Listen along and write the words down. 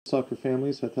Soccer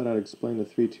families, I thought I'd explain the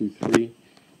 3-2-3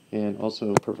 and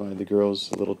also provide the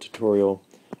girls a little tutorial.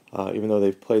 Even though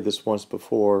they've played this once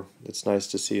before, it's nice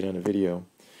to see it on a video.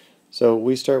 So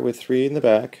we start with 3 in the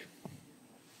back,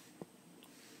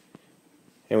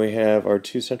 and we have our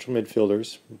 2 central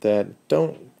midfielders that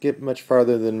don't get much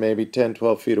farther than maybe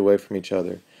 10-12 feet away from each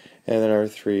other, and then our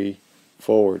 3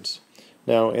 forwards.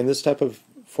 Now in this type of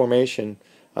formation,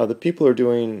 the people who are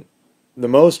doing the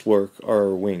most work are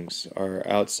our wings, our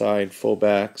outside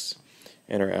fullbacks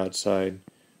and our outside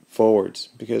forwards,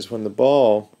 because when the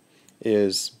ball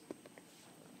is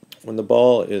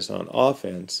on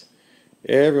offense,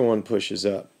 everyone pushes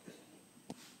up.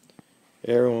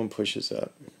 Everyone pushes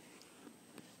up.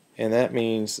 And that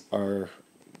means our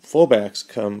fullbacks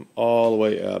come all the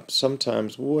way up,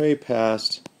 sometimes way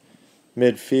past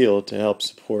midfield to help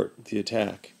support the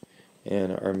attack.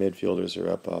 And our midfielders are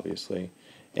up, obviously.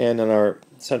 And then our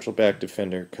central back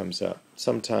defender comes up,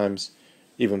 sometimes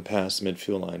even past the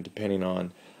midfield line, depending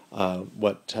on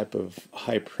what type of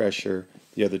high pressure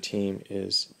the other team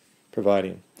is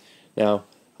providing. Now,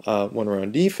 when we're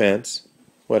on defense,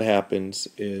 what happens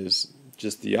is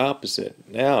just the opposite.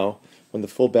 Now, when the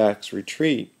fullbacks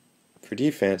retreat for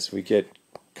defense, we get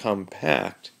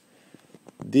compact.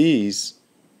 These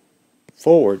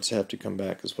forwards have to come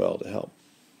back as well to help.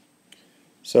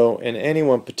 So in any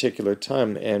one particular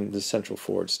time, and the central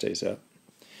forward stays up,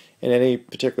 in any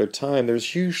particular time,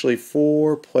 there's usually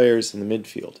 4 players in the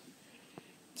midfield.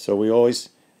 So we always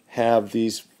have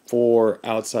these 4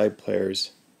 outside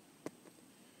players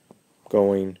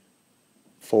going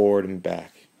forward and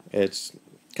back. It's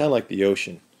kind of like the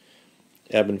ocean,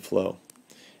 ebb and flow.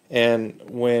 And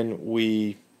when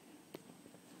we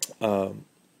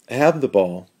have the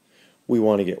ball, we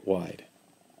want to get wide.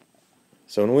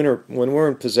 So when we're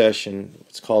in possession,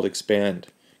 it's called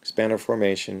expander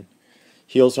formation.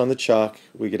 Heels on the chalk,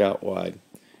 we get out wide,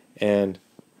 and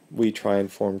we try and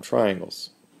form triangles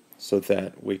so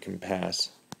that we can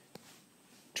pass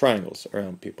triangles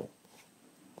around people.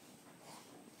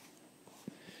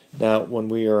 Now, when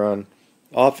we are on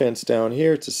offense down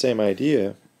here, it's the same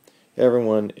idea.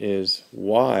 Everyone is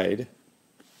wide.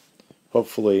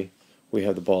 Hopefully, we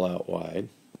have the ball out wide,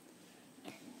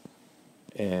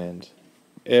 and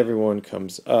everyone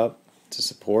comes up to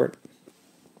support.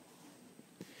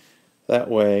 That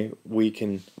way we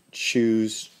can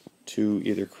choose to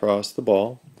either cross the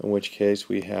ball, in which case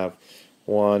we have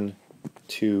 1,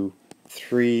 2,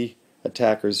 3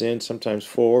 attackers in, sometimes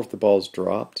 4 if the ball is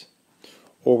dropped,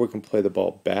 or we can play the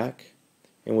ball back,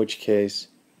 in which case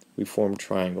we form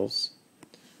triangles,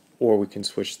 or we can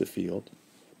switch the field.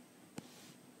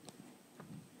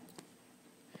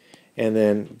 And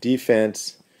then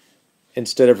defense,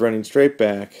 instead of running straight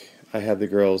back, I have the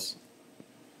girls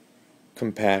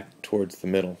compact towards the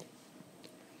middle,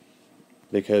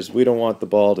 because we don't want the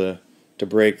ball to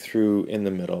break through in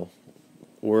the middle.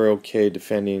 We're okay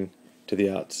defending to the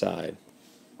outside,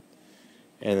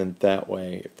 and then that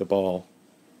way, if the ball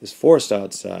is forced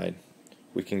outside,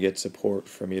 we can get support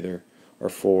from either our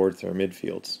forwards or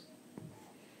midfields.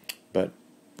 But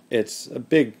it's a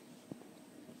big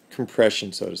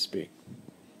compression, so to speak.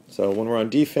 So when we're on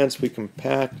defense, we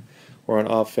compact. We're on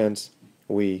offense,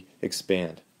 we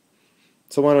expand.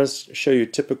 So I want to show you a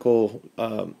typical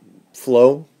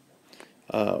flow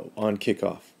on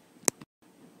kickoff.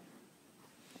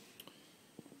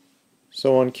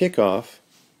 So on kickoff,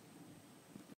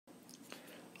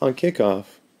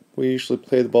 we usually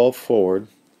play the ball forward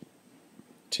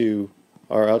to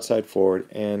our outside forward,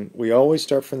 and we always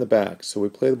start from the back. So we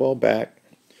play the ball back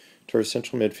to our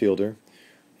central midfielder,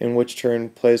 in which turn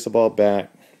plays the ball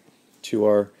back to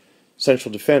our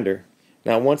central defender.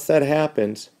 Now once that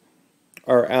happens,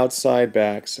 our outside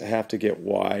backs have to get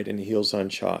wide and heels on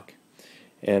chalk,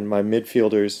 and my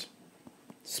midfielders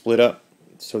split up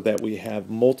so that we have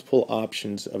multiple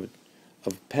options of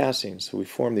passing. So we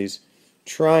form these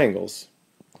triangles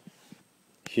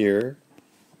here,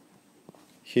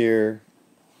 here,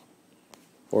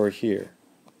 or here.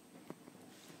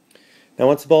 Now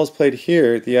once the ball is played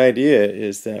here, the idea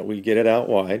is that we get it out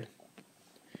wide,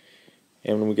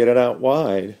 and when we get it out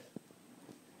wide,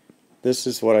 this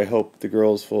is what I hope the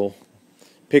girls will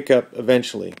pick up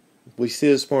eventually. We see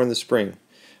this more in the spring,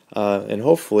 and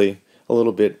hopefully a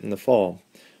little bit in the fall.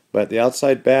 But the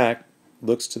outside back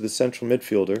looks to the central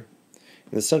midfielder,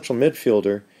 and the central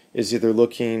midfielder is either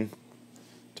looking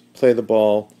to play the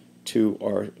ball to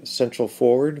our central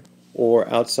forward or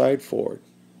outside forward.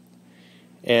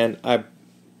 And I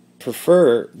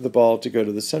prefer the ball to go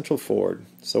to the central forward.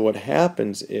 So what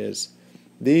happens is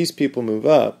these people move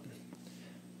up,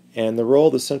 and the role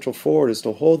of the central forward is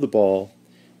to hold the ball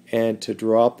and to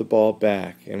drop the ball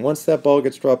back. And once that ball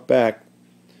gets dropped back,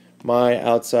 my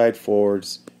outside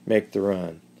forwards make the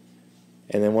run.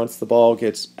 And then once the ball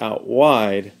gets out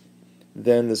wide,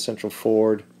 then the central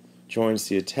forward joins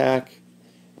the attack.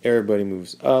 Everybody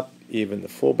moves up, even the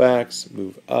fullbacks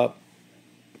move up.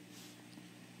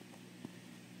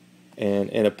 And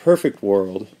in a perfect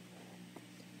world,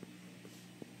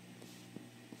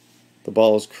 the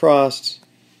ball is crossed,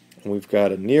 and we've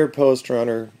got a near post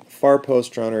runner, far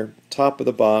post runner, top of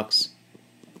the box,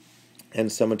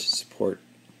 and someone to support.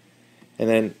 And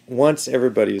then once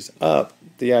everybody's up,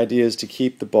 the idea is to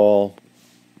keep the ball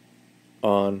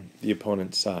on the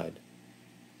opponent's side.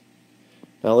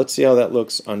 Now let's see how that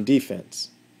looks on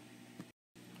defense.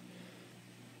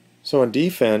 So on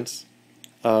defense,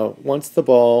 once the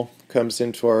ball comes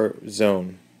into our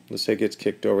zone, let's say it gets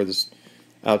kicked over this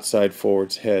outside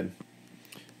forward's head,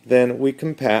 then we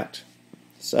compact.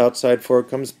 This outside forward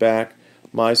comes back.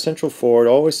 My central forward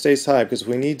always stays high because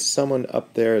we need someone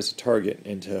up there as a target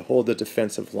and to hold the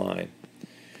defensive line.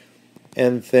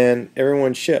 And then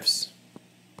everyone shifts.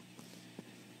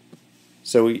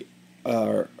 So we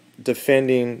are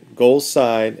defending goal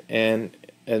side and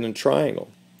a triangle.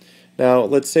 Now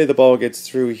let's say the ball gets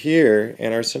through here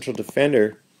and our central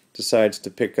defender decides to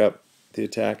pick up the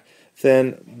attack.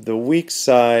 Then the weak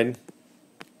side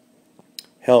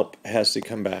help has to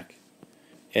come back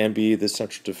and be the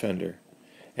central defender.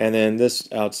 And then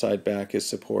this outside back is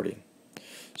supporting.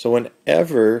 So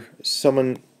whenever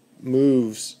someone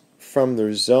moves from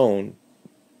their zone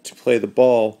to play the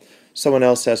ball, someone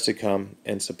else has to come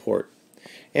and support.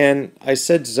 And I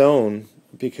said zone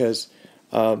because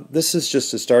this is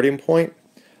just a starting point.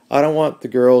 I don't want the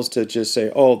girls to just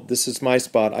say, oh, this is my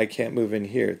spot, I can't move in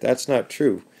here. That's not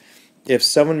true. If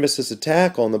someone misses a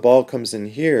tackle and the ball comes in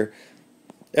here,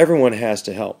 everyone has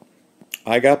to help.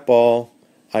 I got ball,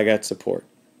 I got support.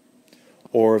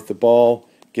 Or if the ball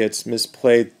gets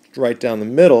misplayed right down the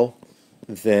middle,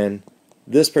 then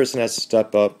this person has to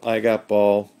step up. I got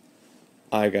ball,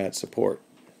 I got support.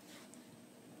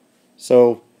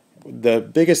 So the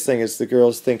biggest thing is the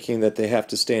girls thinking that they have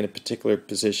to stay in a particular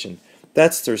position.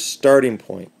 That's their starting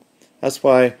point. That's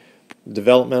why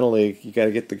developmentally you got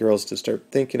to get the girls to start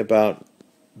thinking about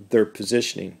their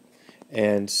positioning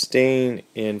and staying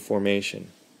in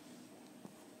formation.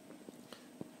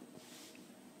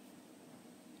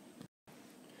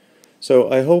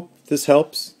 So I hope this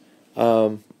helps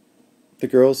the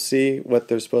girls see what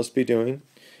they're supposed to be doing.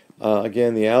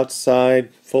 Again, the outside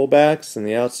fullbacks and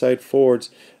the outside forwards,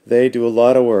 they do a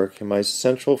lot of work. And my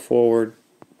central forward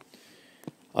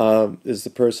is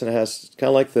the person that has kind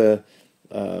of like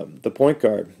the point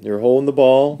guard. You're holding the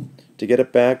ball to get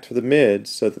it back to the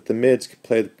mids so that the mids can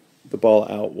play the ball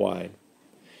out wide.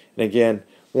 And again,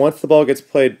 once the ball gets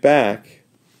played back,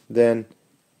 then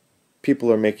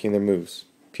people are making their moves.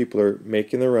 People are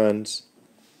making the runs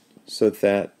so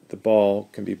that the ball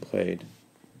can be played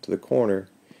to the corner.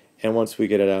 And once we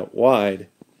get it out wide,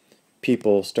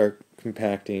 people start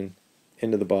compacting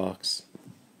into the box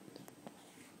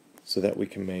so that we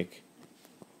can make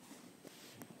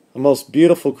a most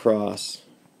beautiful cross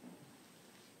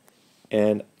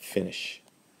and finish.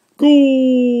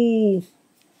 Goal!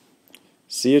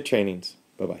 See you at trainings.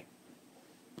 Bye-bye.